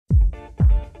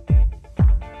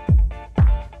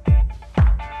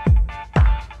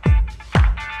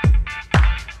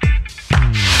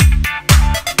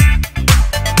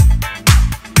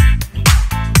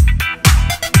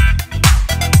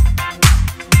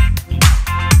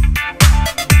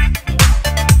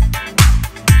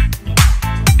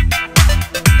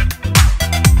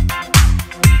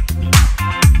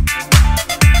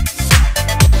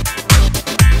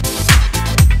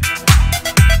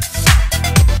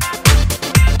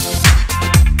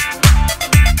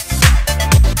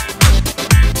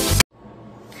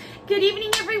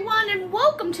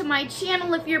my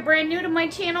channel. If you're brand new to my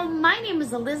channel, my name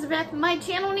is Elizabeth. My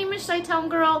channel name is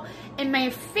ChiTownGirl, and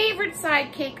my favorite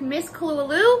sidekick, Miss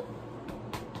Clualoo,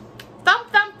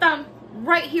 thump,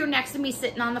 right here next to me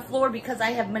sitting on the floor because I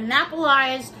have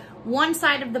monopolized one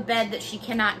side of the bed that she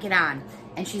cannot get on,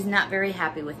 and she's not very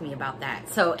happy with me about that.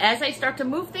 So as I start to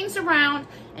move things around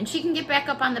and she can get back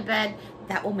up on the bed,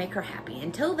 that will make her happy.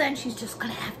 Until then, she's just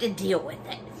gonna have to deal with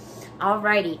it.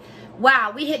 Alrighty.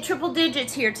 Wow, we hit triple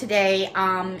digits here today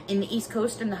in the East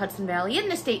Coast, in the Hudson Valley, in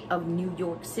the state of New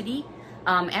York City.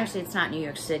 Actually, it's not New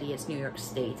York City, it's New York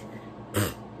State.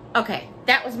 Okay,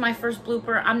 that was my first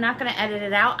blooper. I'm not gonna edit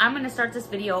it out. I'm gonna start this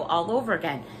video all over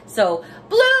again. So,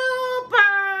 bloopers!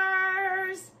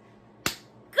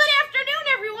 Good afternoon,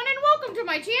 everyone, and welcome to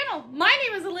my channel. My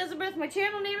name is Elizabeth, my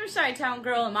channel name is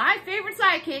ChiTownGirl, and my favorite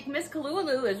sidekick, Miss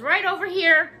Clualoo, is right over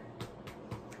here,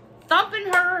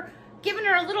 thumping her, giving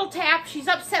her a little tap. She's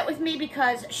upset with me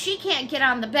because she can't get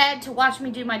on the bed to watch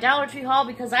me do my Dollar Tree haul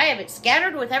because I have it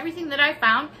scattered with everything that I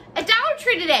found at Dollar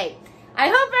Tree today. I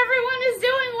hope everyone is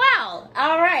doing well.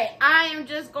 All right, I am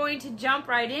just going to jump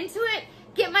right into it,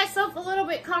 get myself a little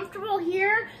bit comfortable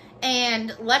here,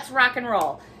 and let's rock and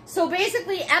roll. So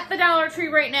basically at the Dollar Tree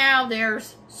right now,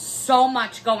 there's so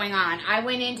much going on. I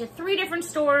went into 3 different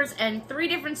stores, and 3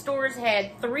 different stores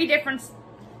had 3 different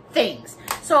things.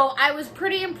 So I was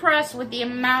pretty impressed with the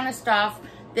amount of stuff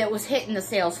that was hitting the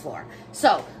sales floor.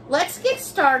 So let's get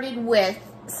started with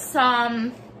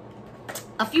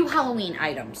a few Halloween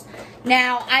items.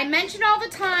 Now, I mention all the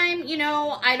time, you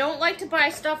know, I don't like to buy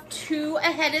stuff too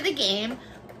ahead of the game,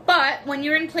 but when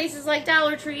you're in places like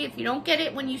Dollar Tree, if you don't get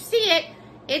it when you see it,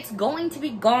 it's going to be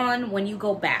gone when you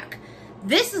go back.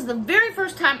 This is the very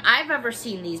first time I've ever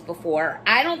seen these before.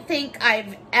 I don't think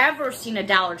I've ever seen a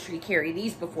Dollar Tree carry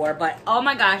these before, but oh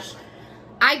my gosh,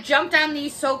 I jumped on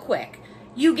these so quick.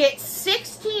 You get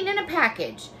 16 in a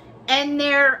package, and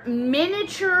they're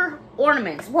miniature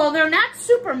ornaments. Well, they're not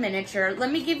super miniature.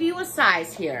 Let me give you a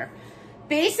size here.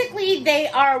 Basically, they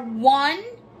are 1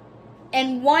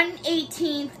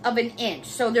 1/18 of an inch.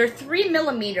 So they're 3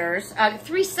 millimeters,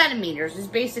 3 centimeters is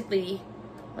basically,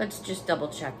 let's just double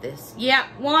check this. Yeah,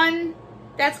 1,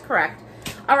 that's correct.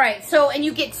 All right, so, and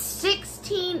you get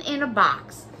 16 in a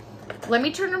box. Let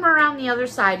me turn them around the other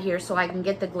side here so I can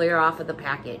get the glare off of the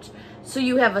package. So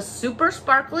you have a super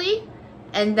sparkly,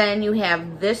 and then you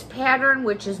have this pattern,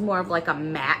 which is more of like a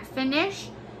matte finish.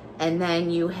 And then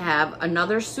you have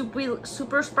another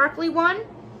super sparkly one.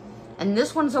 And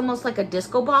this one's almost like a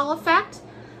disco ball effect.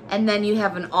 And then you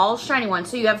have an all shiny one.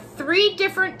 So you have 3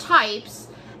 different types,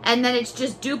 and then it's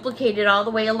just duplicated all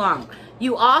the way along.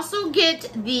 You also get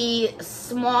the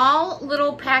small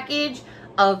little package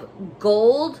of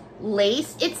gold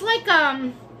lace. It's like,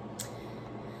 I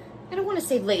don't want to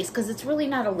say lace because it's really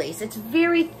not a lace. It's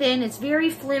very thin, it's very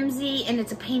flimsy, and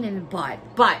it's a pain in the butt.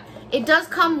 But it does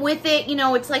come with it. You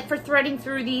know, it's like for threading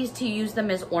through these to use them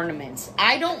as ornaments.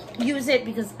 I don't use it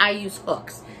because I use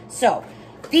hooks. So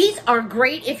these are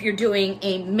great if you're doing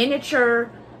a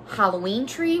miniature Halloween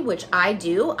tree, which I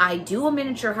do. I do a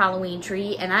miniature Halloween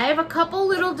tree, and I have a couple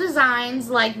little designs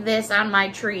like this on my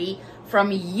tree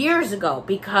from years ago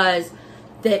because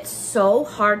that's so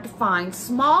hard to find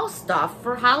small stuff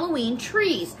for Halloween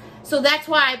trees. So that's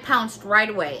why I pounced right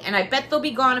away. And I bet they'll be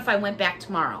gone if I went back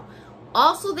tomorrow.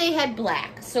 Also, they had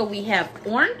black. So we have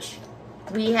orange,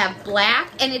 we have black,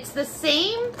 and it's the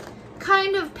same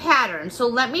kind of pattern. So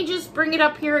let me just bring it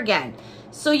up here again.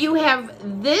 So you have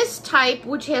this type,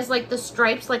 which has like the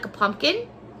stripes like a pumpkin.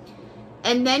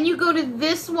 And then you go to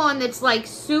this one that's like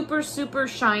super, super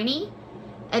shiny.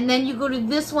 And then you go to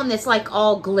this one that's like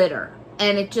all glitter.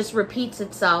 And it just repeats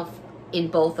itself in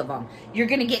both of them. You're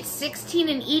going to get 16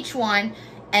 in each one.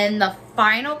 And the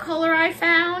final color I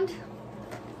found...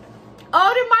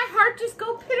 Oh, did my heart just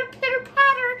go pitter, pitter,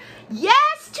 patter?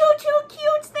 Yes, too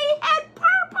cute. They had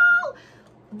purple.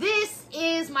 This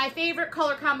is my favorite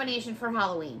color combination for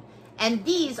Halloween. And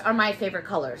these are my favorite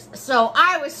colors. So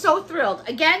I was so thrilled.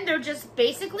 Again, they're just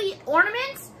basically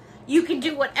ornaments. You can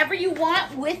do whatever you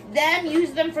want with them.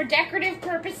 Use them for decorative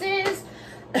purposes.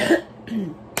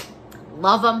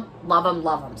 Love them, love them,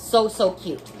 love them. So, so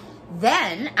cute.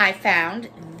 Then I found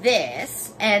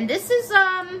this, and this is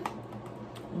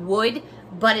wood,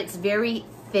 but it's very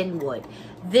thin wood.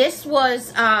 This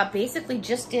was basically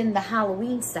just in the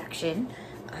Halloween section.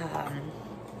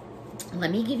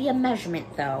 Let me give you a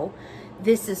measurement though.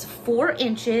 This is 4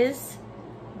 inches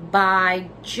by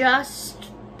just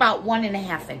about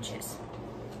 1.5 inches.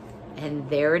 And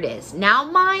there it is. Now,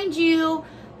 mind you,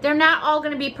 They're not all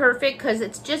going to be perfect because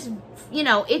it's just, you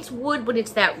know, it's wood, but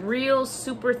it's that real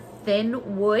super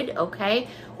thin wood, okay?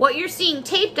 What you're seeing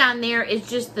taped on there is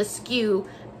just the skew,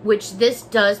 which this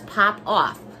does pop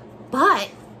off,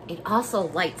 but it also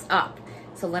lights up.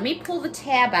 So let me pull the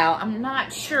tab out. I'm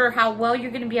not sure how well you're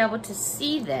going to be able to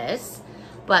see this,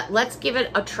 but let's give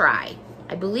it a try.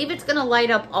 I believe it's going to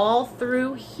light up all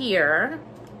through here.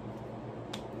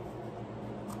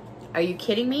 Are you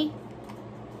kidding me?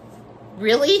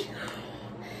 Really?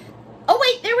 Oh,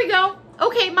 wait, there we go.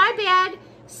 Okay, my bad.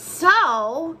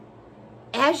 So,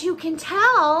 as you can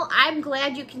tell, I'm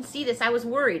glad you can see this. I was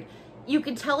worried. You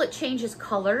can tell it changes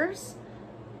colors.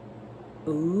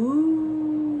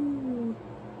 Ooh.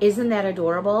 Isn't that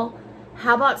adorable?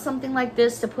 How about something like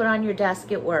this to put on your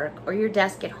desk at work or your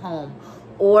desk at home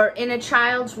or in a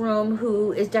child's room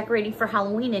who is decorating for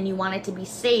Halloween and you want it to be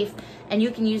safe and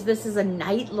you can use this as a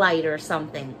night light or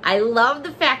something. I love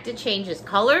the fact it changes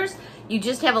colors. You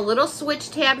just have a little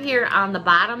switch tab here on the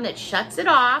bottom that shuts it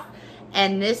off,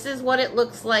 and this is what it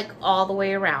looks like all the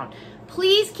way around.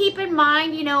 Please keep in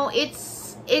mind, you know,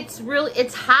 it's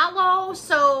hollow,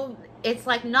 so it's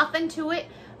like nothing to it,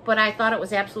 but I thought it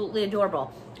was absolutely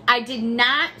adorable. I did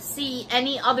not see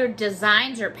any other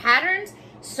designs or patterns,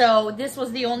 so this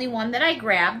was the only one that I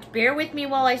grabbed. Bear with me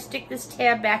while I stick this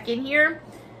tab back in here,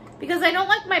 because I don't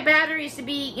like my batteries to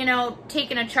be, you know,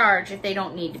 taking a charge if they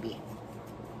don't need to be.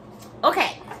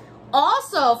 Okay,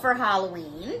 also for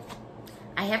Halloween,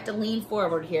 I have to lean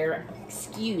forward here.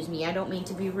 Excuse me, I don't mean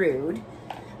to be rude.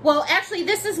 Well, actually,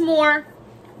 this is more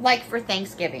like for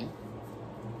Thanksgiving.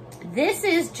 This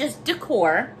is just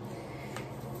Decor.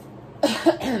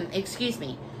 Excuse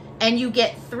me. And you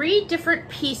get 3 different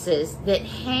pieces that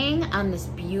hang on this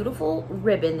beautiful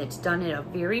ribbon that's done in a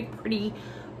very pretty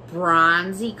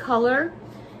bronzy color.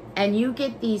 And you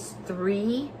get these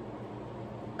 3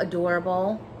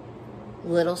 adorable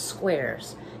little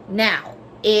squares. Now,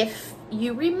 if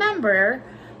you remember,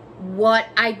 what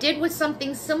I did was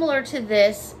something similar to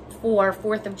this for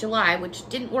 4th of July, which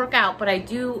didn't work out, but I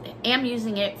am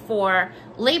using it for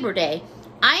Labor Day.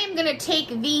 I am going to take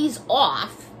these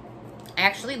off.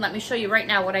 Actually, let me show you right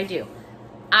now what I do.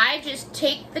 I just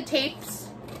take the tapes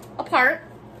apart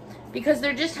because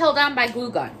they're just held on by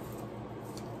glue gun.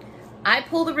 I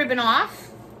pull the ribbon off.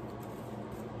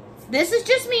 This is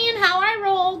just me and how I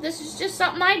roll. This is just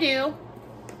something I do.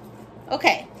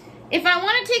 Okay. If I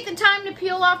want to take the time to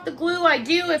peel off the glue, I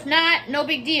do. If not, no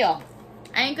big deal.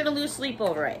 I ain't going to lose sleep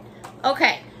over it.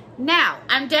 Okay. Now,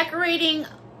 I'm decorating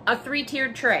a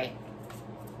 3-tiered tray.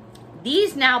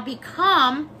 These now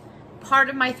become part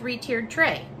of my 3-tiered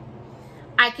tray.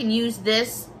 I can use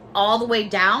this all the way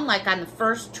down, like on the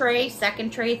first tray,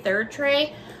 second tray, third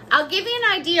tray. I'll give you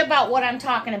an idea about what I'm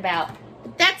talking about.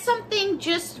 That's something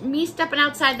just me stepping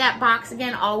outside that box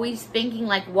again, always thinking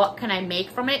like, what can I make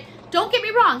from it? Don't get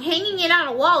me wrong, hanging it on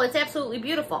a wall, it's absolutely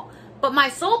beautiful. But my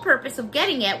sole purpose of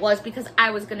getting it was because I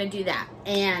was going to do that.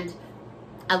 And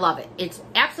I love it. It's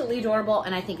absolutely adorable,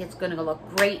 and I think it's going to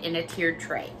look great in a tiered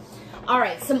tray. All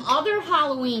right, some other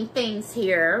Halloween things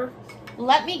here.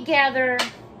 Let me gather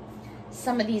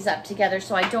some of these up together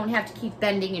so I don't have to keep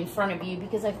bending in front of you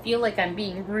because I feel like I'm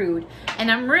being rude,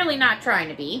 and I'm really not trying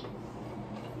to be.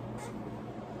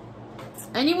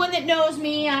 Anyone that knows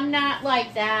me, I'm not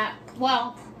like that.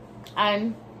 Well,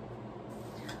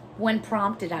 when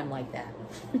prompted, I'm like that.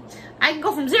 I can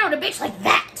go from 0 to bitch like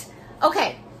that.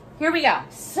 Okay, here we go.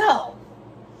 So,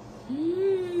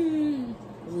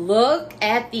 look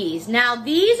at these. Now,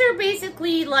 these are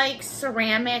basically like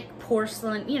ceramic,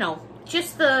 porcelain, you know,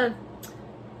 just the,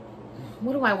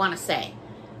 what do I want to say?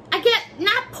 I get,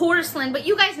 not porcelain, but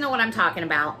you guys know what I'm talking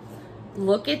about.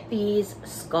 Look at these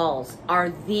skulls.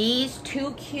 Are these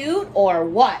too cute or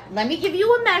what? Let me give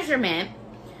you a measurement.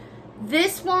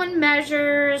 This one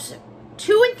measures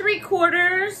 2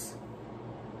 3/4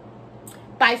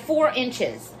 by 4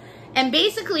 inches. And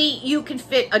basically, you can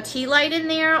fit a tea light in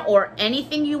there or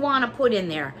anything you want to put in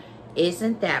there.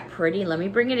 Isn't that pretty? Let me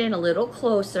bring it in a little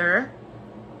closer.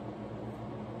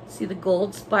 See the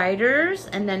gold spiders?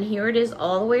 And then here it is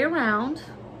all the way around.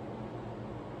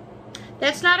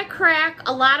 That's not a crack.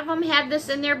 A lot of them have this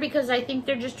in there because I think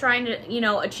they're just trying to, you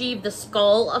know, achieve the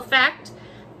skull effect.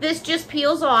 This just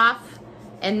peels off,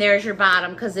 and there's your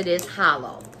bottom because it is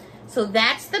hollow. So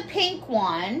that's the pink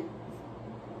one.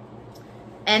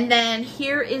 And then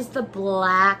here is the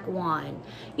black one.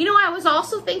 You know, I was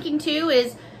also thinking too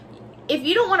is, if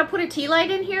you don't want to put a tea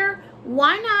light in here,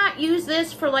 why not use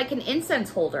this for like an incense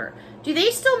holder? Do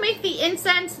they still make the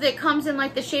incense that comes in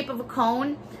like the shape of a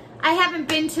cone? I haven't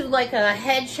been to like a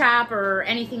head shop or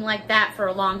anything like that for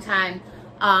a long time.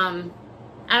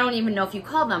 I I don't even know if you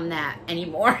call them that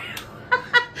anymore.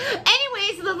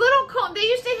 Anyways, the little cone, they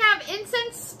used to have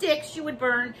incense sticks you would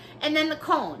burn, and then the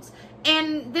cones.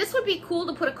 And this would be cool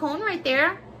to put a cone right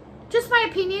there. Just my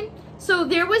opinion. So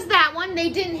there was that one. They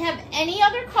didn't have any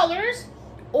other colors,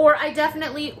 or I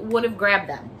definitely would have grabbed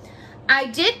them. I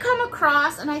did come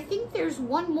across, and I think there's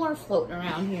one more floating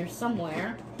around here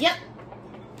somewhere. Yep.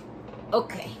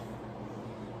 Okay.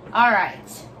 All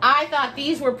right. I thought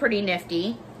these were pretty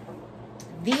nifty.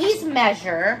 These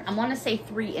measure, I want to say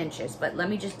 3 inches, but let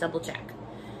me just double check.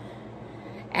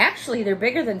 Actually, they're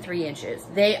bigger than 3 inches.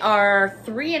 They are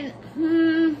 3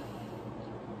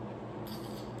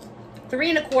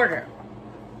 1/4.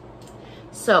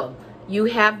 So you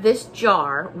have this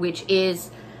jar, which is,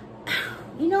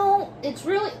 you know, it's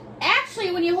really,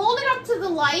 actually, when you hold it up to the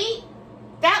light,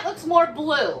 that looks more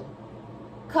blue.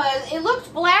 Because it looks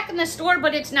black in the store,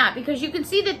 but it's not. Because you can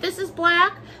see that this is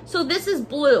black, so this is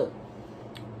blue.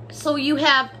 So you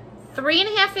have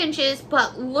 3.5 inches,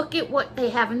 but look at what they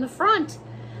have in the front.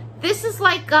 This is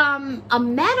like a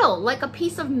metal, like a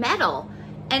piece of metal.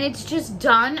 And it's just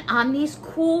done on these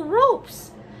cool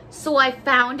ropes. So I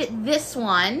found this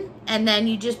one, and then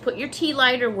you just put your tea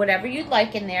light or whatever you'd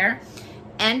like in there.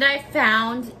 And I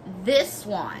found this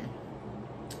one,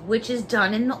 which is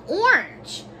done in the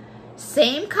orange.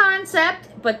 Same concept,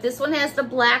 but this one has the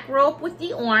black rope with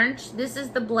the orange. This is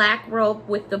the black rope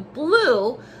with the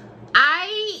blue.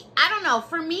 I don't know.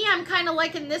 For me, I'm kind of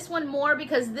liking this one more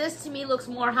because this to me looks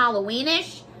more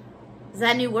Halloweenish. Is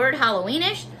that a new word,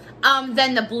 Halloweenish?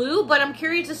 Than the blue, but I'm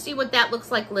curious to see what that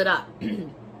looks like lit up.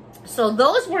 So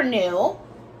those were new.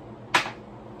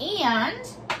 And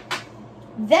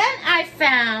then I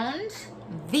found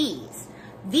these.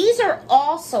 These are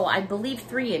also, I believe,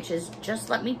 3 inches. Just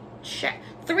let me check.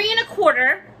 3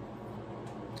 1/4.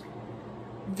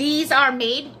 These are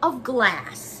made of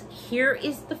glass. Here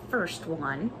is the first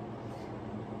one.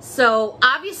 So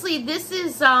obviously this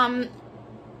is,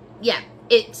 yeah,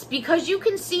 it's because you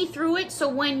can see through it. So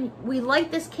when we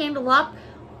light this candle up,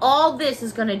 all this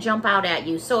is going to jump out at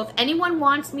you. So if anyone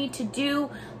wants me to do,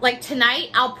 like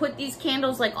tonight, I'll put these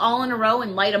candles like all in a row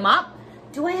and light them up.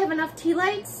 Do I have enough tea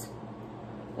lights?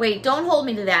 Wait, don't hold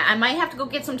me to that. I might have to go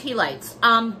get some tea lights.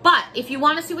 But if you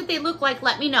want to see what they look like,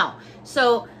 let me know.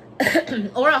 So,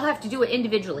 or I'll have to do it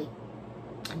individually.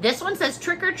 This one says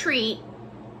trick or treat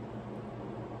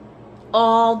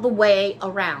all the way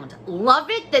around. Love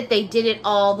it that they did it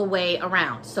all the way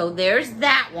around. So there's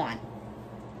that one.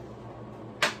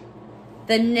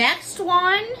 The next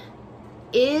one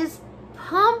is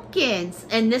pumpkins.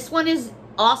 And this one is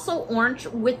also orange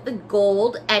with the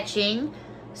gold etching,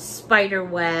 spider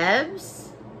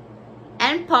webs,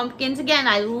 and pumpkins. Again,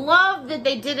 I love that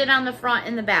they did it on the front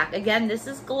and the back. Again, this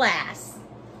is glass.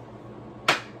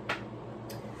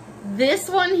 This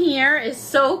one here is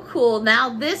so cool. Now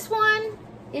this one,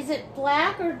 is it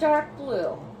black or dark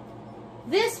blue?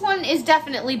 This one is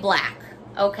definitely black.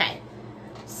 Okay,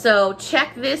 so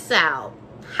check this out.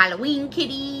 Halloween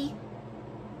kitty,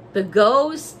 the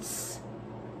ghosts.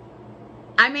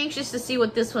 I'm anxious to see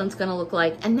what this one's gonna look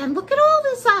like. And then look at all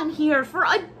this on here for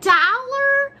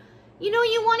 $1. You know,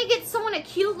 you want to get someone a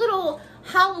cute little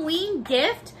Halloween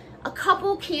gift, a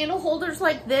couple candle holders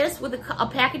like this with a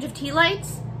package of tea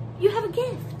lights. You have a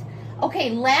gift.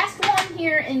 Okay, last one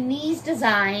here in these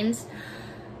designs.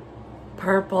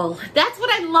 Purple. That's what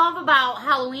I love about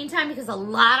Halloween time, because a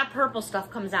lot of purple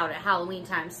stuff comes out at Halloween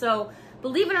time. So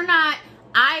believe it or not,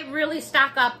 I really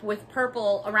stock up with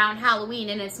purple around Halloween,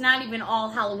 and it's not even all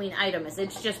Halloween items.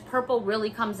 It's just purple really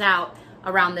comes out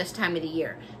around this time of the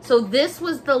year. So this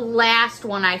was the last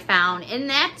one I found, and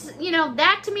that's, you know,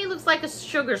 that to me looks like a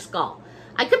sugar skull.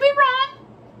 I could be wrong,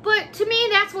 but to me,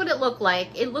 that's what it looked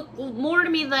like. It looked more to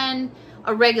me than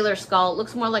a regular skull. It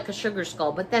looks more like a sugar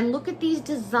skull. But then look at these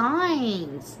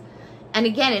designs. And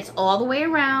again, it's all the way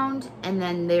around. And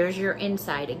then there's your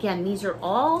inside. Again, these are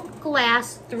all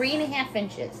glass, 3.5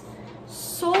 inches.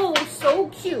 So, so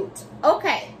cute.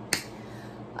 Okay.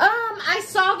 I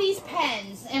saw these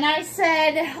pens. And I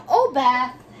said, oh,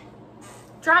 Beth,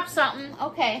 drop something.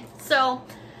 Okay. So,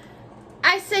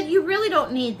 I said, you really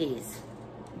don't need these.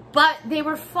 But they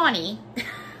were funny.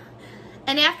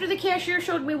 And after the cashier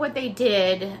showed me what they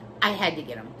did, I had to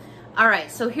get them. All right,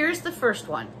 so here's the first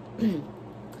one.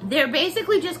 They're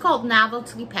basically just called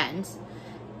novelty pens.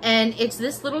 And it's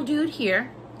this little dude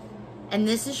here. And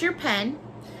this is your pen.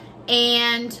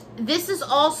 And this is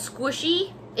all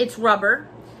squishy. It's rubber.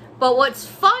 But what's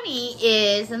funny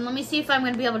is, and let me see if I'm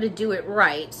going to be able to do it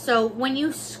right. So when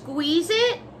you squeeze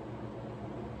it,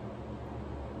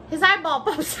 his eyeball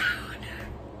pops out.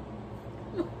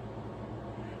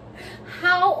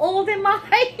 How old am I?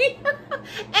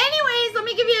 Anyways, let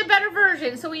me give you a better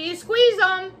version. So when you squeeze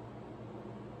them,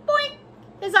 boink,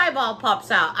 his eyeball pops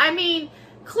out. I mean,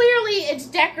 clearly it's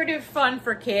decorative fun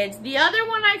for kids. The other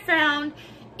one I found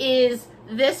is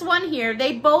this one here.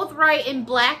 They both write in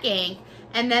black ink.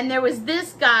 And then there was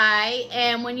this guy,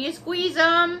 and when you squeeze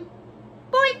them,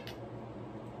 boink,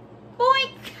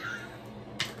 boink.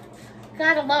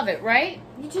 Gotta love it, right?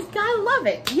 You just gotta love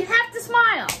it. You have to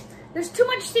smile. There's too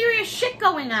much serious shit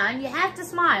going on. You have to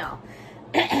smile.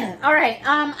 All right,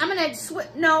 I'm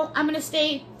gonna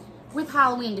stay with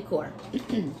Halloween decor.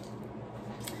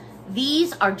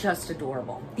 These are just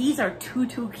adorable. These are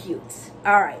too cute.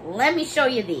 All right, let me show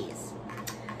you these.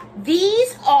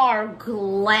 These are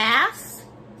glass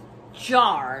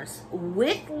jars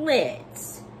with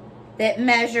lids that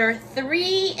measure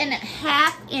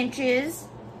 3.5 inches.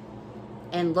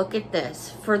 And look at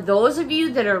this. For those of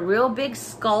you that are real big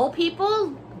skull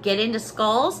people, get into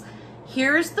skulls,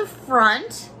 here's the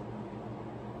front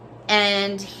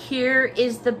and here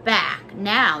is the back.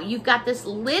 Now, you've got this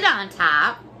lid on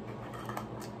top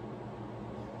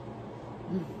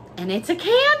and it's a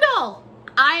candle.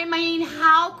 I mean,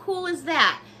 how cool is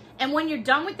that? And when you're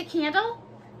done with the candle,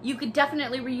 you could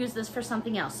definitely reuse this for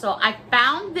something else. So I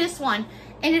found this one,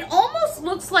 and it almost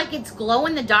looks like it's glow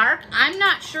in the dark. I'm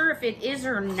not sure if it is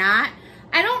or not.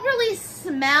 I don't really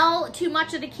smell too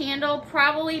much of the candle,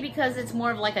 probably because it's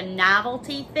more of like a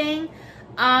novelty thing.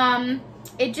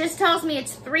 It just tells me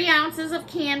it's 3 ounces of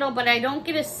candle, but I don't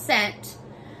get a scent.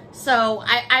 So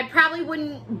I probably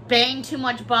wouldn't bang too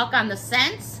much buck on the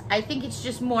scents. I think it's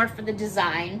just more for the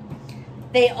design.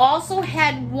 They also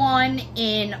had one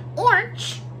in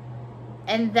orange,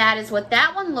 and that is what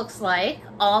that one looks like.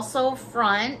 Also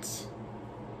front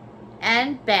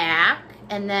and back.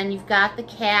 And then you've got the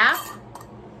cap.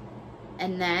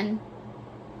 And then,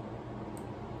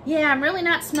 yeah, I'm really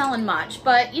not smelling much.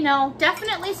 But, you know,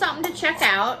 definitely something to check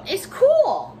out. It's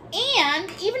cool. And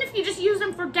even if you just use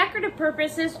them for decorative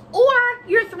purposes or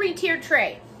your 3-tier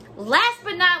tray. Last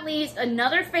but not least,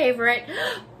 another favorite,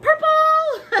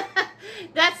 purple!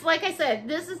 That's, like I said,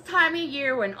 this is time of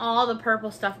year when all the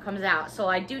purple stuff comes out. So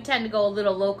I do tend to go a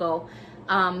little loco,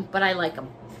 but I like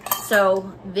them.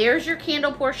 So there's your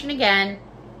candle portion again.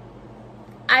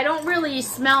 I don't really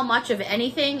smell much of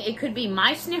anything. It could be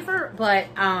my sniffer, but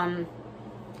I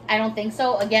don't think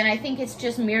so. Again, I think it's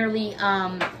just merely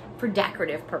for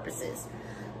decorative purposes.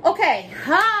 Okay,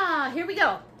 here we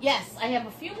go. Yes, I have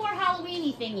a few more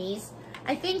Halloween-y thingies.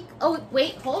 I think, oh,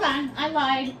 wait, hold on. I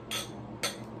lied.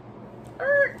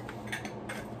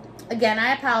 Again,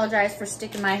 I apologize for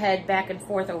sticking my head back and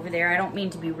forth over there. I don't mean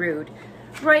to be rude.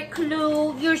 Right,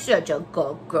 Clue? You're such a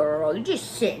good girl. You're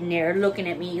just sitting there looking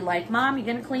at me like, Mom, you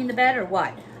gonna clean the bed or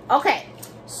what? Okay,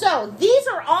 so these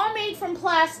are all made from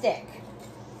plastic.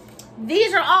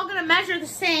 These are all gonna measure the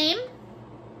same,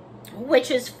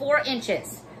 which is 4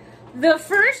 inches. The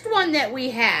first one that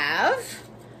we have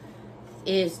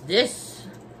is this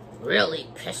really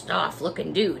pissed off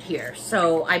looking dude here.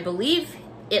 So I believe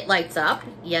it lights up.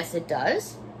 Yes, it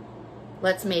does.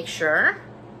 Let's make sure.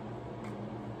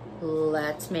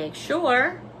 Let's make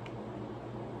sure.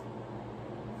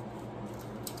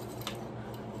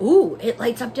 Ooh, it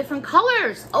lights up different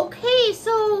colors. Okay,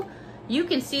 so you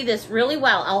can see this really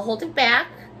well. I'll hold it back.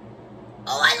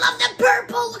 Oh, I love the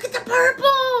purple. Look at the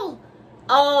purple.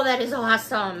 Oh, that is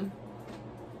awesome.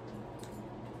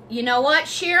 You know what,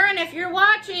 Sharon, if you're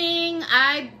watching,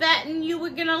 I betting you were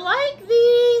gonna like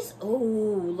these.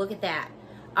 Oh, look at that.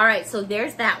 All right, so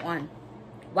there's that one.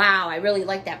 Wow, I really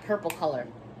like that purple color.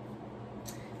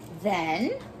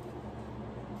 Then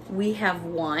we have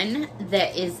one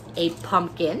that is a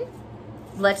pumpkin.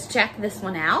 Let's check this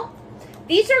one out.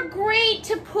 These are great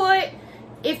to put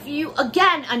if you,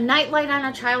 again, a nightlight on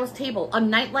a child's table, a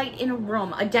nightlight in a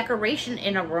room, a decoration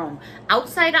in a room,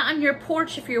 outside on your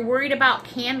porch if you're worried about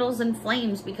candles and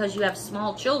flames because you have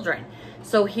small children.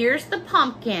 So here's the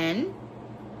pumpkin,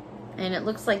 and it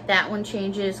looks like that one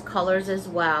changes colors as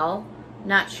well.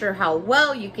 Not sure how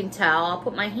well you can tell. I'll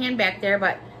put my hand back there,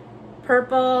 but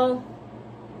purple,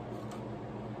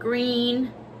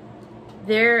 green,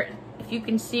 there, if you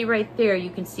can see right there, you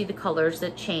can see the colors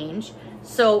that change.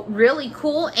 So really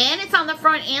cool, and it's on the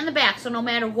front and the back, so no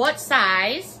matter what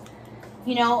size,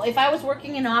 you know, if I was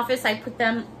working in office, I'd put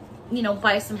them, you know,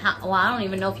 by some, well, I don't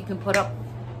even know if you can put up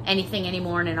anything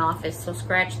anymore in an office, so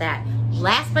scratch that.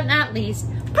 Last but not least,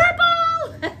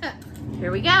 purple!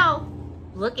 Here we go.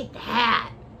 Look at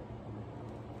that.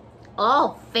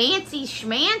 Oh, fancy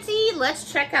schmancy.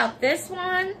 Let's check out this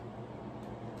one.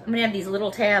 I'm gonna have these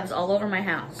little tabs all over my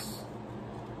house.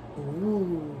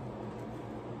 Ooh.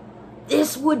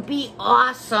 This would be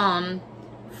awesome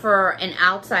for an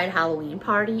outside Halloween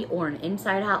party or an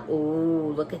inside house.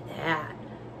 Oh, look at that.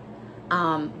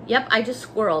 Yep, I just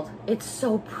squirreled. It's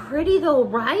so pretty though,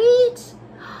 right?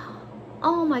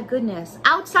 Oh my goodness.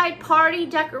 Outside party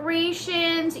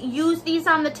decorations. Use these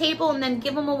on the table and then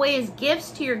give them away as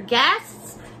gifts to your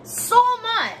guests. So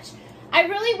much. I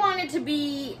really wanted to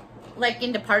be like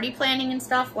into party planning and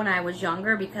stuff when I was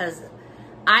younger, because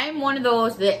I'm one of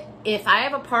those that if I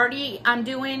have a party I'm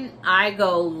doing, I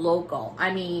go local.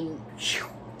 I mean,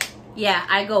 yeah,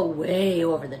 I go way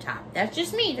over the top. That's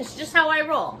just me. That's just how I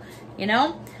roll, you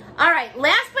know? All right,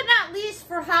 last but not least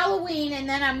for Halloween, and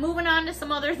then I'm moving on to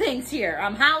some other things here.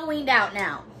 I'm Halloweened out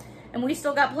now, and we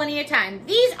still got plenty of time.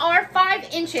 These are 5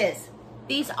 inches.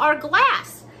 These are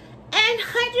glass, and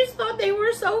I just thought they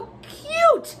were so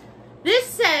cute. This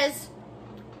says,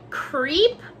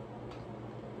 creep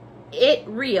it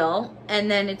real,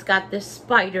 and then it's got this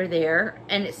spider there,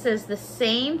 and it says the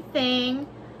same thing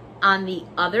on the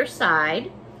other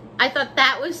side. I thought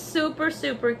that was super,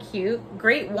 super cute.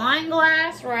 Great wine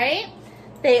glass, right?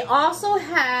 They also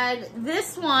had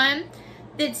this one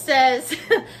that says,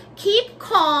 keep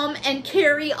calm and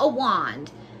carry a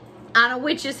wand, on a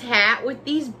witch's hat with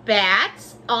these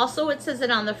bats. Also, it says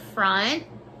it on the front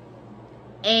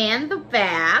and the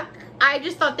back. I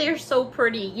just thought they were so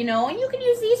pretty, you know, and you can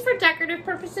use these for decorative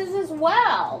purposes as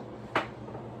well.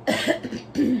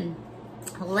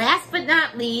 Last but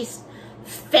not least,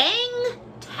 fantastic.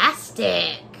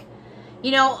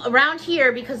 You know, around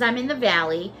here, because I'm in the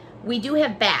valley, we do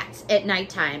have bats at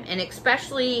nighttime, and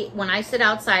especially when I sit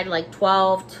outside like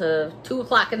 12 to 2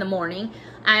 o'clock in the morning.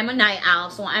 I'm a night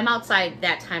owl, so I'm outside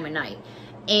that time of night.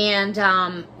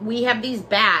 And we have these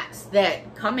bats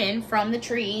that come in from the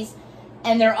trees,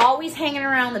 and they're always hanging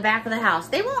around the back of the house.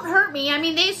 They won't hurt me. I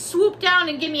mean, they swoop down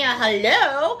and give me a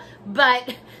hello,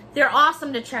 but they're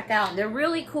awesome to check out. They're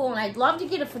really cool, and I'd love to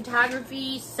get a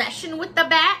photography session with the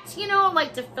bats, you know,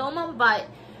 like to film them, but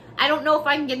I don't know if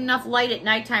I can get enough light at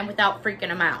nighttime without freaking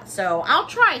them out. So I'll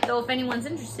try it, though, if anyone's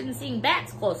interested in seeing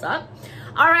bats close up.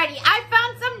 Alrighty, I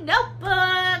found some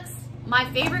notebooks. My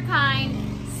favorite kind,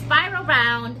 spiral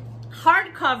bound,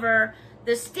 hardcover.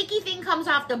 The sticky thing comes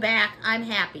off the back. I'm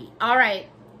happy. All right,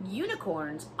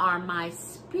 unicorns are my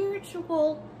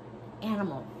spiritual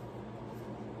animal.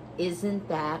 Isn't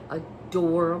that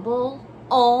adorable?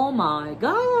 Oh my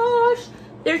gosh.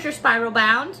 There's your spiral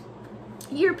bound.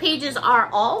 Your pages are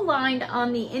all lined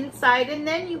on the inside, and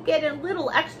then you get a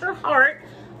little extra heart,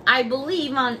 I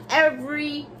believe, on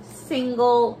every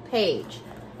single page.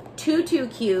 Too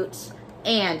cute.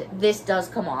 And this does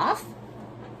come off.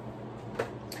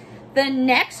 The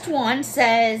next one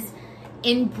says,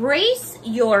 embrace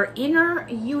your inner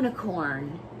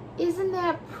unicorn. Isn't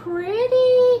that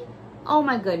pretty? Oh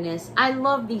my goodness, I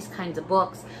love these kinds of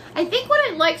books. I think what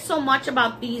I like so much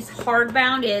about these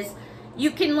hardbound is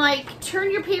you can like turn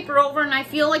your paper over, and I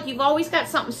feel like you've always got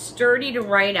something sturdy to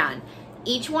write on.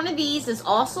 Each one of these is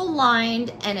also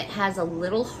lined, and it has a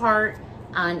little heart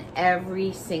on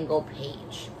every single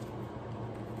page.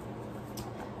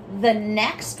 The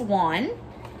next one,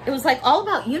 it was like all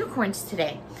about unicorns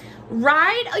today.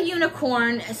 Ride a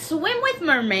unicorn, swim with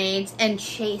mermaids, and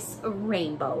chase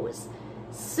rainbows.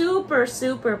 Super,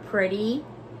 super pretty.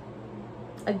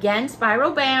 Again,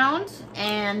 spiral bound.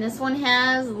 And this one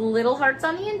has little hearts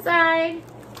on the inside.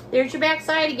 There's your back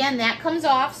side. Again, that comes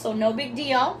off, so no big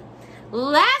deal.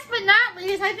 Last but not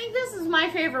least, I think this is my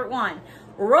favorite one.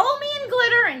 Roll me in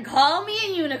glitter and call me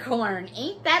a unicorn.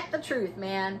 Ain't that the truth,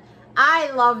 man?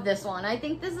 I love this one. I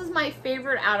think this is my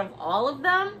favorite out of all of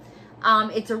them.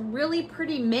 It's a really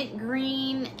pretty mint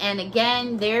green, and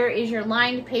again, there is your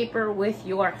lined paper with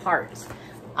your hearts.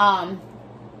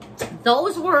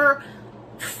 Those were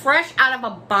fresh out of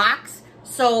a box,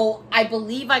 so I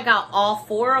believe I got all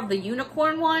 4 of the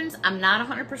unicorn ones. I'm not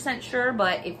 100% sure,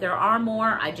 but if there are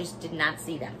more, I just did not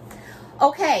see them.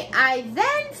 Okay, I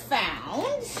then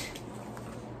found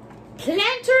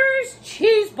Planters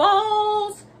Cheese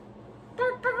Balls.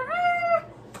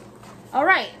 All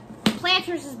right,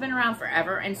 Planters has been around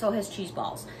forever, and so has Cheese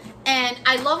Balls. And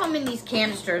I love them in these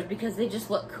canisters because they just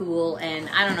look cool. And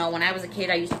I don't know, when I was a kid,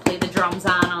 I used to play the drums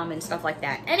on them and stuff like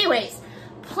that. Anyways,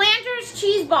 Planters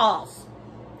Cheese Balls.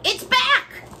 It's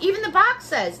back. Even the box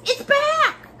says it's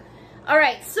back. All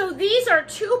right, so these are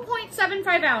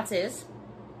 2.75 ounces.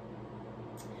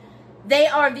 They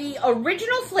are the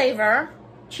original flavor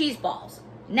cheese balls.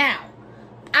 Now,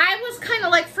 I was kind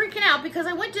of like freaking out because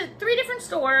I went to 3 different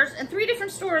stores, and 3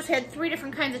 different stores had 3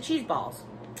 different kinds of cheese balls.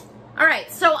 All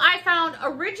right, so I found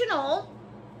original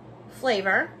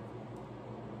flavor,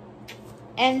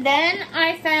 And then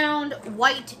I found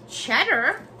white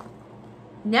cheddar.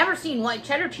 Never seen white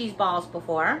cheddar cheese balls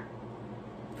before.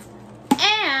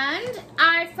 And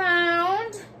I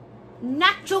found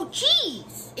nacho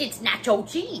cheese. It's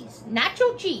nacho cheese.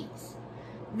 Nacho cheese.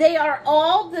 They are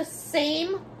all the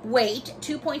same weight,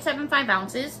 2.75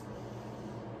 ounces.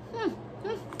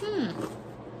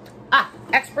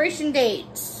 Expiration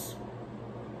dates.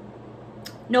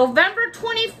 November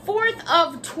 24th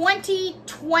of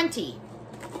 2020.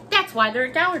 That's why they're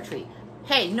at Dollar Tree.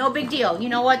 Hey, no big deal. You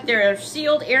know what? They're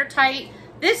sealed, airtight.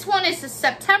 This one is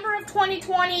September of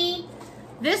 2020.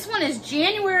 This one is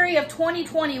January of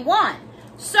 2021.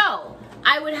 So,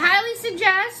 I would highly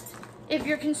suggest, if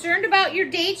you're concerned about your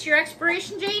dates, your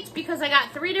expiration dates, because I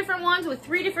got 3 different ones with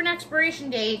 3 different expiration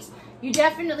dates, you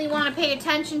definitely want to pay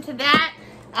attention to that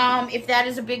if that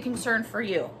is a big concern for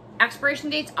you. Expiration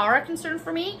dates are a concern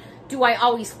for me. Do I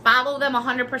always follow them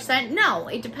 100%? No,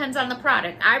 it depends on the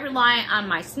product. I rely on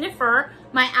my sniffer,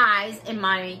 my eyes, and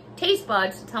my taste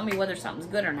buds to tell me whether something's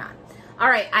good or not. All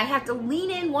right, I have to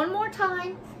lean in one more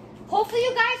time. Hopefully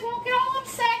you guys won't get all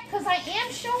upset because I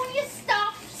am showing you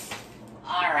stuff.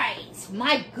 All right,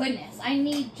 my goodness. I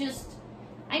need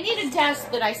a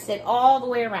desk that I sit all the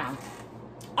way around.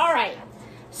 All right,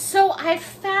 so I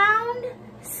found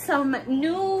some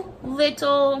new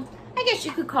little, I guess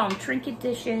you could call them trinket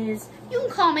dishes. You can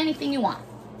call them anything you want.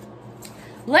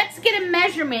 Let's get a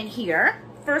measurement here.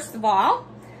 First of all,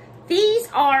 these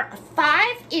are 5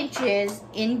 inches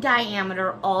in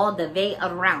diameter all the way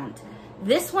around.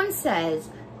 This one says,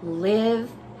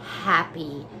 live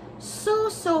happy.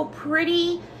 So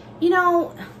pretty. You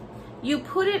know, you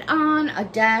put it on a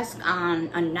desk, on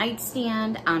a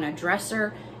nightstand, on a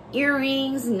dresser,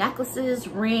 earrings, necklaces,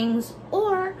 rings,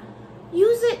 or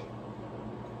use it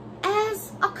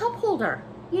as a cup holder.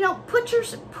 You know, put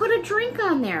a drink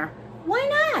on there.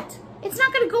 Why not? It's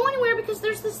not going to go anywhere because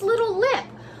there's this little lip.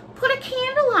 Put a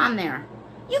candle on there.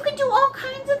 You can do all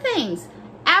kinds of things.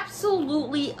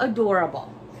 Absolutely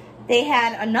adorable. They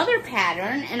had another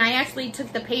pattern, and I actually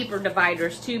took the paper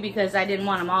dividers too because I didn't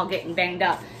want them all getting banged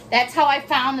up. That's how I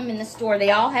found them in the store.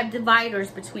 They all have dividers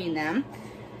between them.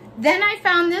 Then I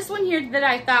found this one here that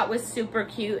I thought was super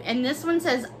cute, and this one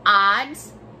says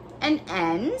odds and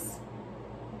ends.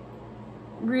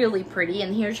 Really pretty.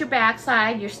 And here's your back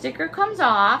side. Your sticker comes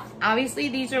off. Obviously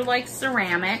these are like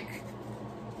ceramic.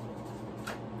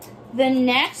 The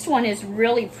next one is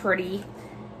really pretty.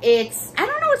 It's, I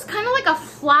don't know, it's kind of like a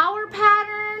flower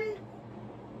pattern,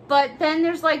 but then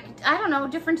there's like, I don't know,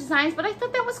 different designs, but I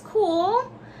thought that was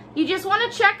cool. You just want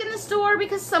to check in the store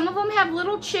because some of them have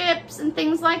little chips and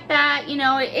things like that. You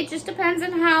know, it just depends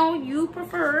on how you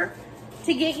prefer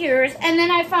to get yours. And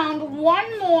then I found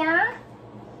one more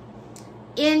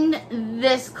in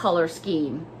this color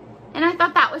scheme. And I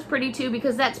thought that was pretty too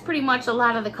because that's pretty much a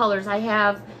lot of the colors I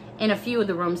have in a few of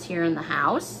the rooms here in the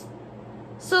house.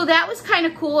 So that was kind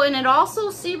of cool. And it also,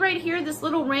 see right here, this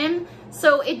little rim.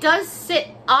 So it does sit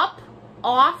up,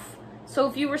 off. So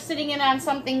if you were sitting in on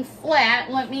something flat,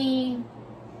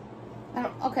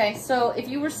 okay, so if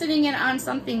you were sitting in on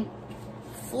something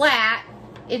flat,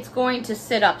 it's going to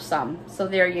sit up some. So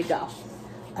there you go.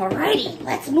 Alrighty,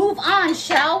 let's move on,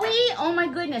 shall we? Oh my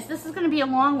goodness, this is going to be a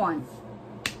long one.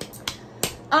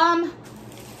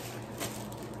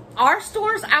 Our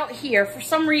stores out here, for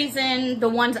some reason, the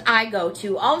ones I go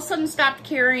to, all of a sudden stopped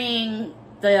carrying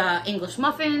the English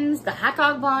muffins, the hot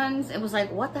dog buns. It was like,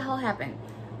 what the hell happened?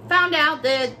 Found out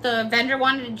that the vendor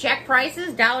wanted to jack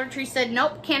prices. Dollar Tree said,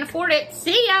 nope, can't afford it.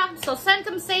 See ya. So sent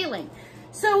them sailing.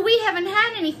 So we haven't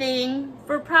had anything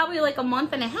for probably like a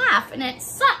month and a half, and it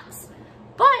sucks.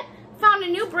 But found a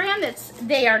new brand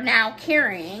they are now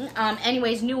carrying.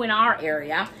 Anyways, new in our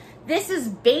area. This is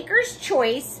Baker's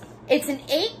Choice. It's an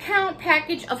 8-count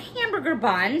package of hamburger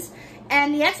buns,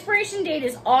 and the expiration date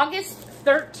is August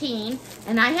 13.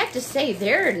 And I have to say,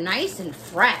 they're nice and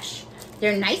fresh.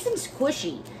 They're nice and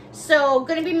squishy. So,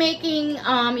 going to be making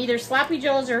either Sloppy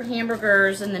Joes or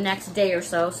hamburgers in the next day or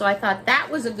so. So, I thought that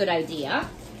was a good idea.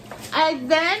 I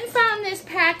then found this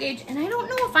package, and I don't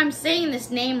know if I'm saying this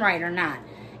name right or not.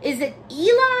 Is it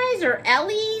Eli's or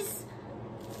Ellie's?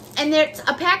 And there's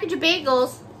a package of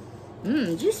bagels.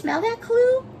 Do you smell that,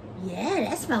 Clue? Yeah,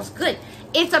 that smells good.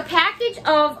 It's a package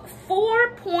of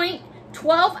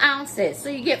 4.12 ounces. So,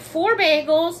 you get 4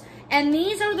 bagels. And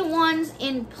these are the ones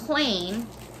in plain.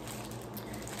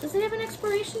 Does it have an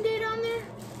expiration date on there?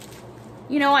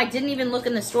 You know, I didn't even look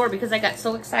in the store because I got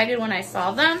so excited when I saw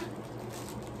them.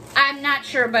 I'm not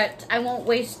sure, but I won't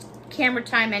waste camera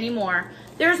time anymore.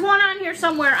 There's one on here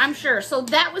somewhere, I'm sure. So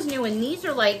that was new, and these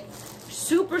are like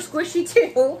super squishy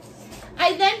too.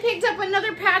 I then picked up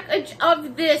another package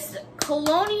of this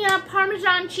Colonia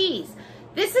Parmesan cheese.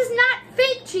 This is not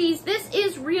fake cheese. This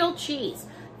is real cheese.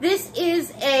 This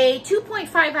is a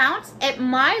 2.5 ounce at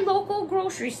my local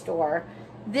grocery store.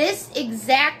 This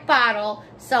exact bottle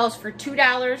sells for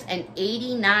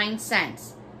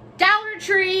 $2.89. Dollar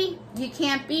Tree, you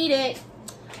can't beat it.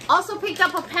 Also picked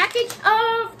up a package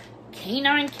of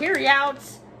canine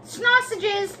carryouts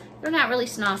sausages. They're not really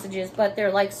sausages, but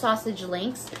they're like sausage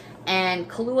links. And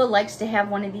Kahlua likes to have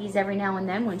one of these every now and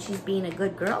then when she's being a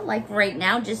good girl, like right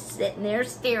now, just sitting there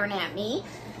staring at me.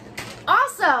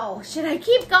 Also, should I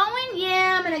keep going?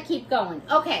 Yeah, I'm gonna keep going.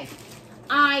 Okay,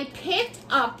 I picked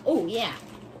up, oh yeah.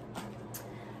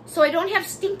 So I don't have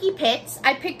stinky pits.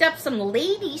 I picked up some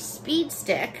Lady Speed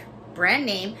Stick, brand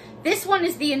name. This one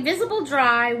is the Invisible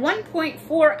Dry,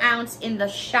 1.4 ounce in the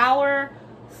Shower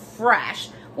Fresh.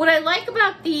 What I like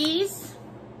about these,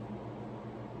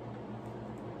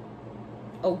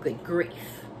 oh, good grief.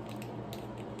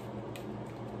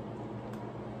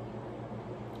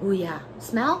 Oh, yeah.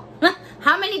 Smell?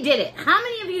 How many did it? How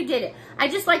many of you did it? I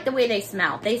just like the way they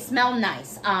smell. They smell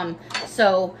nice.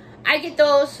 So I get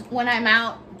those when I'm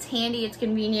out. It's handy, it's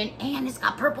convenient, and it's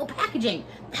got purple packaging.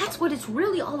 That's what it's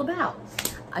really all about.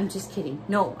 I'm just kidding.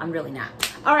 No, I'm really not.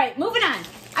 All right, moving on.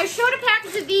 I showed a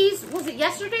package of these, was it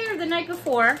yesterday or the night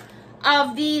before,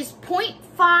 of these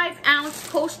 0.5 ounce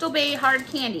Coastal Bay hard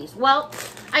candies. Well,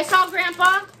 I saw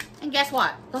Grandpa, and guess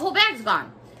what? The whole bag's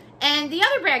gone. And the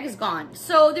other bag is gone.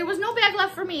 So there was no bag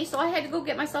left for me, so I had to go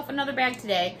get myself another bag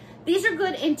today. These are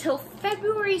good until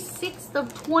February 6th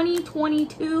of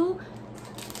 2022.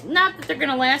 Not that they're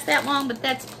gonna last that long, but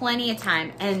that's plenty of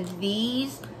time. And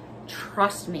these,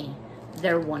 trust me,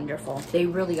 they're wonderful. They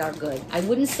really are good. I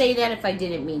wouldn't say that if I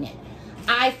didn't mean it.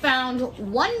 I found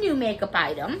one new makeup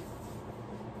item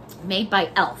made by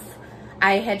e.l.f.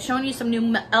 I had shown you some new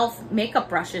e.l.f. makeup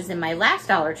brushes in my last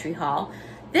Dollar Tree haul.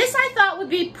 This I thought would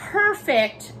be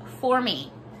perfect for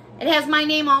me. It has my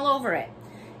name all over it.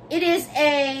 It is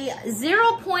a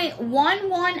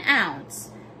 0.11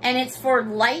 ounce, and it's for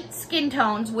light skin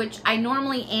tones, which I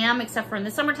normally am, except for in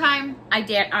the summertime. I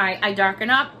darken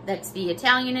up. That's the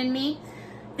Italian in me.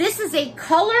 This is a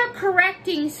color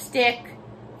correcting stick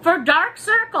for dark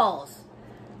circles.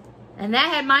 And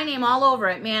that had my name all over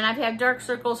it. Man, I've had dark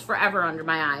circles forever under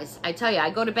my eyes. I tell you, I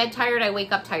go to bed tired, I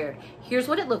wake up tired. Here's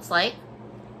what it looks like.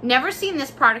 Never seen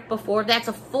this product before. That's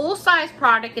a full-size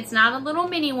product. It's not a little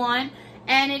mini one.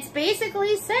 And it's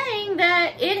basically saying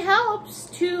that it helps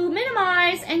to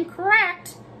minimize and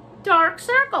correct dark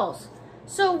circles.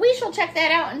 So we shall check that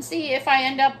out and see if I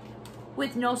end up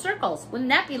with no circles. Wouldn't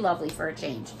that be lovely for a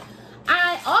change?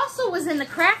 I also was in the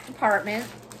craft department.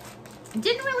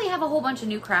 Didn't really have a whole bunch of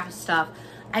new craft stuff.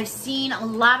 I've seen a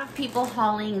lot of people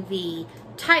hauling the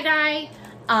tie-dye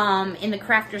in the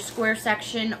Crafter Square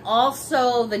section.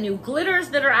 Also, the new glitters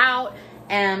that are out.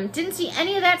 Didn't see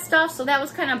any of that stuff, so that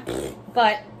was kind of,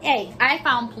 but hey, I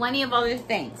found plenty of other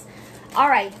things. All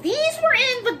right, these were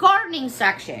in the gardening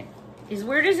section. As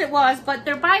weird as it was, but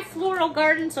they're by Floral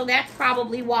Garden, so that's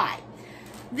probably why.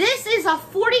 This is a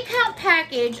 40 count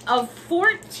package of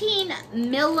 14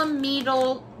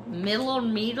 millimeter.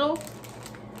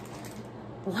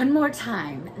 One more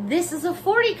time. This is a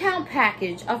 40 count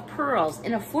package of pearls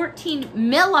in a 14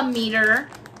 millimeter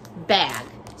bag.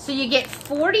 So you get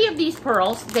 40 of these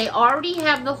pearls. They already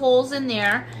have the holes in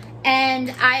there.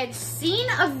 And I had seen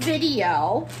a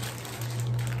video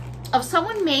of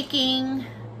someone making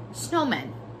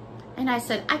snowmen. And I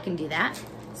said, I can do that.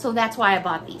 So that's why I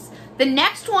bought these. The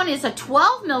next one is a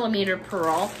 12 millimeter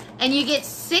pearl. And you get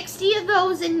 60 of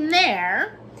those in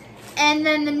there. And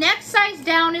then the next size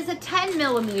down is a 10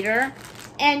 millimeter.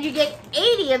 And you get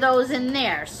 80 of those in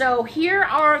there. So here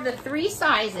are the three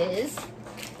sizes.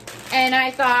 And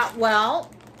I thought, well,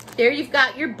 there you've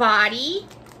got your body,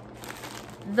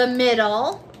 the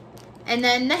middle, and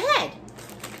then the head.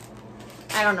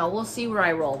 I don't know. We'll see where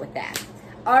I roll with that.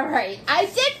 All right. I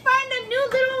did find a new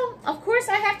little, of course,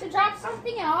 I have to drop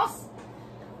something else.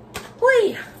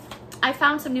 Whee! I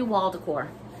found some new wall decor.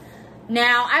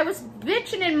 Now, I was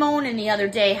bitching and moaning the other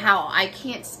day how I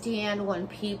can't stand when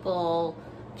people,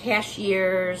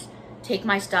 cashiers, take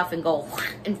my stuff and go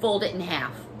and fold it in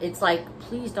half. It's like,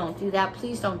 please don't do that.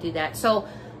 Please don't do that. So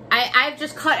I've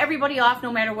just cut everybody off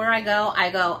no matter where I go. I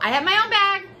have my own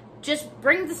bag. Just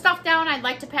bring the stuff down. I'd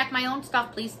like to pack my own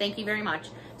stuff, please. Thank you very much.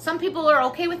 Some people are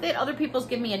okay with it. Other people's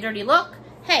give me a dirty look.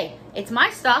 Hey, it's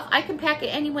my stuff. I can pack it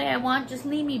any way I want. Just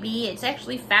leave me be. It's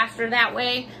actually faster that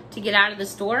way to get out of the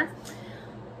store.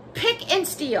 Pick and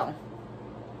steal.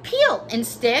 Peel and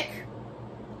stick.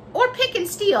 or pick and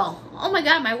steal. Oh my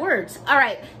God, my words. All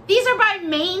right, these are by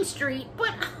Main Street, but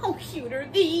how cute are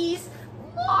these?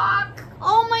 Look,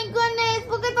 oh my goodness,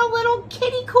 look at the little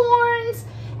kitty corns.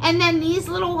 And then these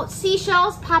little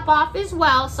seashells pop off as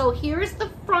well. So here's the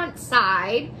front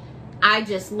side. I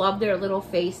just love their little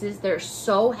faces. They're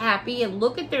so happy, and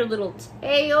look at their little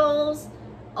tails.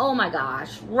 Oh my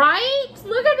gosh, right?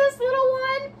 Look at this little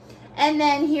one. And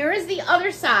then here is the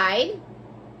other side.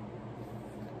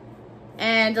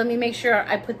 And let me make sure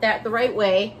I put that the right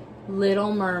way.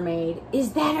 Little Mermaid.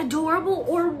 Is that adorable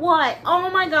or what? Oh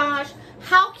my gosh,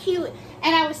 how cute.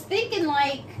 And I was thinking,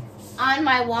 like, on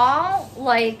my wall,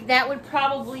 like, that would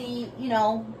probably, you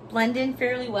know, blend in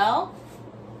fairly well.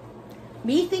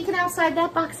 Me thinking outside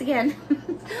that box again.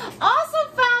 Also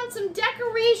found some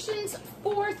decorations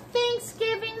for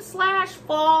Thanksgiving /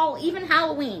 fall, even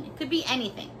Halloween. It could be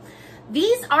anything.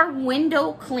 These are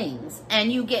window clings,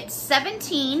 and you get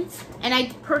 17, and I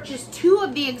purchased 2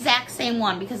 of the exact same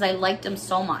one because I liked them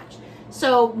so much.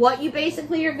 So what you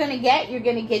basically are gonna get, you're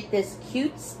gonna get this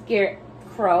cute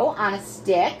scarecrow on a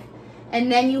stick, and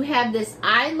then you have this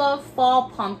I Love Fall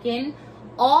pumpkin.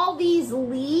 All these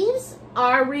leaves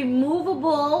are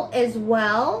removable as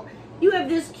well. You have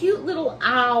this cute little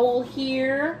owl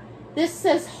here. This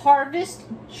says Harvest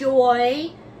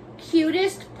Joy,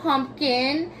 cutest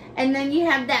pumpkin. And then you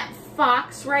have that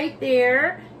fox right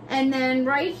there. And then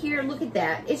right here, look at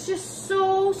that. It's just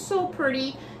so, so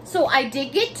pretty. So I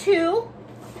did get 2.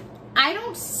 I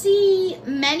don't see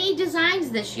many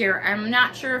designs this year. I'm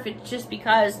not sure if it's just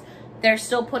because they're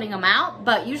still putting them out,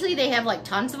 but usually they have like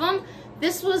tons of them.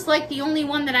 This was like the only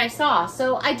one that I saw.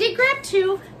 So I did grab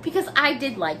 2 because I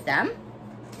did like them.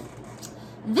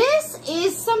 This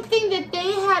is something that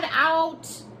they had out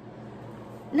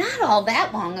not all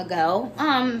that long ago,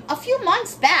 a few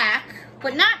months back,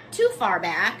 but not too far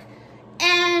back.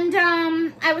 And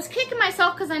I was kicking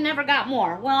myself because I never got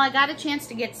more. Well, I got a chance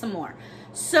to get some more.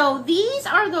 So these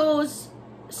are those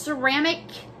ceramic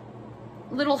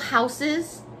little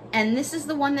houses, and this is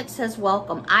the one that says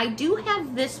welcome. I do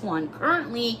have this one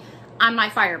currently on my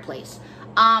fireplace.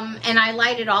 And I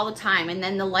light it all the time, and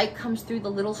then the light comes through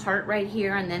the little heart right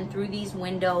here, and then through these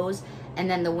windows, and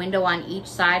then the window on each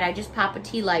side. I just pop a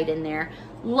tea light in there.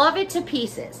 Love it to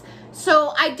pieces.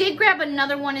 So I did grab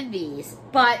another one of these,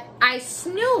 but I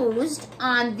snoozed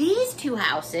on these 2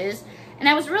 houses, and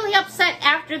I was really upset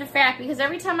after the fact because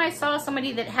every time I saw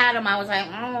somebody that had them, I was like,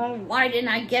 oh, why didn't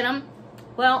I get them?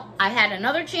 Well, I had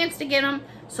another chance to get them,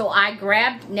 so I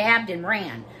grabbed, nabbed, and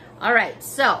ran. All right,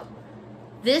 so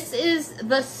this is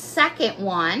the second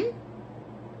one.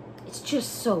 It's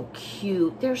just so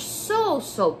cute. They're so,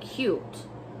 so cute.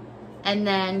 And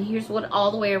then here's what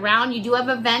all the way around. You do have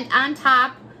a vent on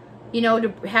top, you know,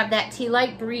 to have that tea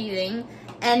light breathing.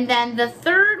 And then the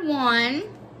third one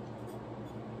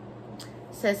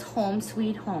says Home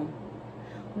Sweet Home.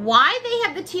 Why they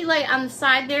have the tea light on the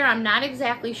side there, I'm not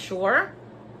exactly sure.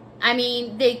 I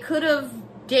mean, they could have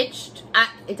ditched,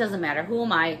 it doesn't matter. Who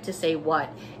am I to say what?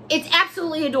 It's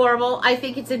absolutely adorable. I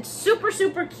think it's super,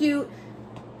 super cute.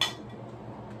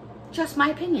 Just my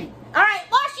opinion. All right,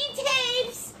 washi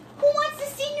tapes. Who wants to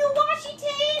see new washi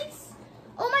tapes?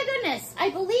 Oh my goodness. I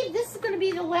believe this is going to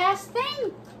be the last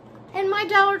thing. And my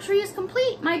Dollar Tree is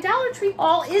complete. My Dollar Tree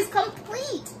haul is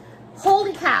complete.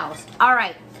 Holy cows. All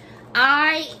right.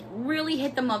 I really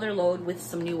hit the mother load with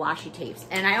some new washi tapes.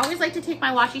 And I always like to take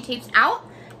my washi tapes out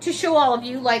to show all of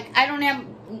you. Like, I don't have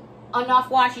enough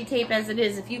washi tape as it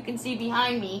is. If you can see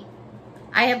behind me,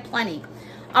 I have plenty.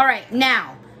 All right,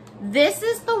 now, this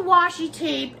is the washi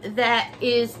tape that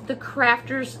is the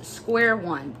Crafter's Square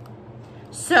one.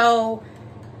 So,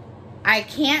 I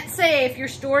can't say if your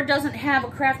store doesn't have a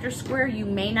Crafter's Square, you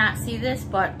may not see this,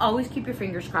 but always keep your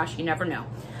fingers crossed, you never know.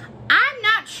 I'm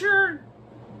not sure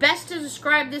best to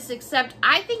describe this, except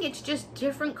I think it's just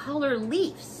different color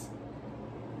leaves.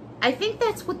 I think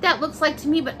that's what that looks like to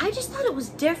me, but I just thought it was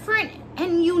different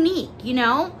and unique, you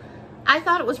know? I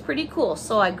thought it was pretty cool,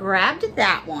 so I grabbed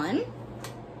that one.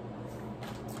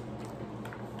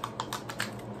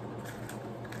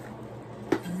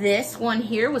 This one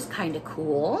here was kind of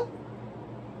cool.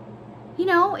 You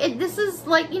know, this is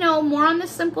like, you know, more on the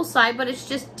simple side, but it's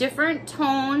just different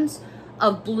tones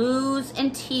of blues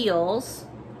and teals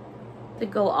that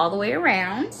go all the way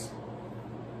around.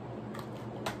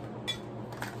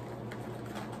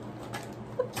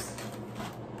 Oops.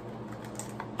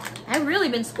 I've really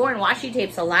been scoring washi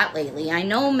tapes a lot lately. I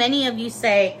know many of you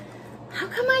say, how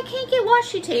come I can't get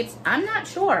washi tapes? I'm not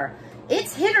sure.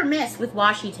 It's hit or miss with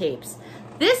washi tapes.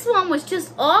 This one was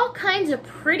just all kinds of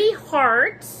pretty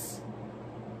hearts.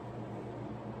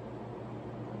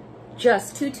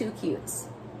 Just too cutes.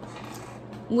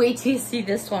 Wait till you see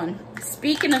this one.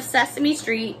 Speaking of Sesame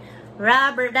Street,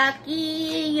 rubber ducky,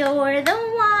 you're the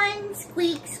one.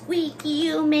 Squeak, squeak,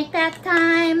 you make that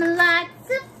time lots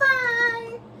of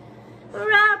fun.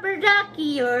 Rubber ducky,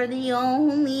 you're the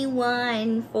only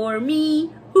one for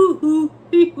me. Hoo hoo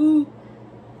hee hoo.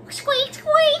 Squeak,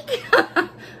 squeak.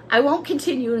 I won't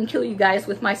continue and kill you guys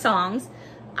with my songs.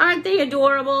 Aren't they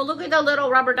adorable? Look at the little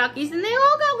rubber duckies, and they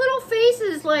all got little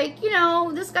faces like, you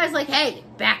know, this guy's like, hey,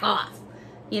 back off.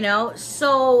 You know,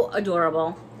 so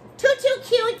adorable. Too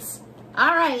cutes.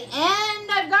 All right,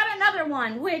 and I've got another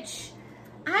one, which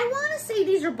I want to say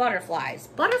these are butterflies.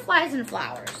 Butterflies and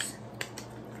flowers.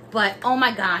 But, oh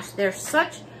my gosh, they're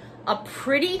such a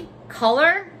pretty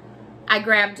color. I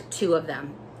grabbed 2 of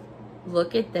them.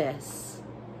 Look at this.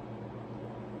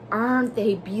 Aren't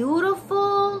they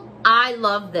beautiful? I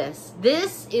love this.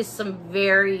 This is some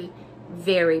very,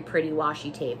 very pretty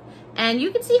washi tape. And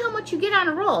you can see how much you get on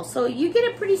a roll. So you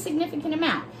get a pretty significant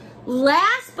amount.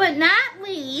 Last but not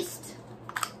least,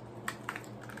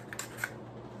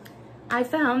 I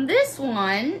found this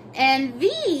one. And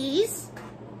these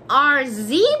are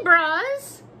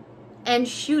zebras and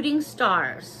shooting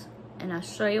stars. And I'll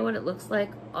show you what it looks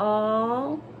like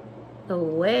all the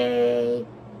way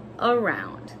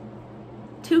around.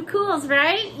 Two cools,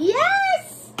 right?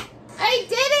 Yes! I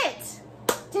did it!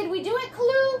 Did we do it,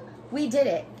 Clue? We did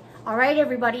it. All right,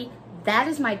 everybody, that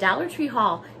is my Dollar Tree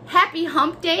haul. Happy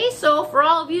hump day. So for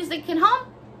all of you that can hump,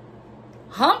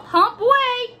 hump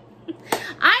away.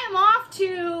 I am off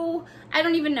to, I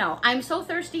don't even know. I'm so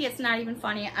thirsty, it's not even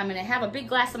funny. I'm going to have a big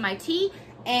glass of my tea,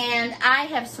 and I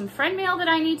have some friend mail that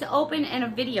I need to open and a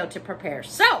video to prepare.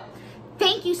 So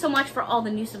thank you so much for all the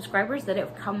new subscribers that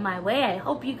have come my way. I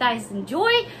hope you guys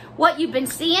enjoy what you've been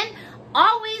seeing.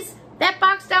 Always, that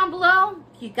box down below,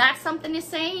 if you got something to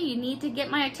say, you need to get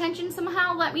my attention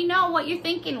somehow, let me know what you're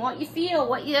thinking, what you feel,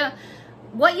 what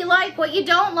you like, what you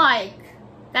don't like.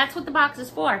 That's what the box is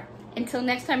for. Until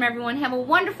next time, everyone, have a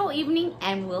wonderful evening,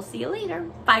 and we'll see you later.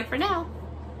 Bye for now.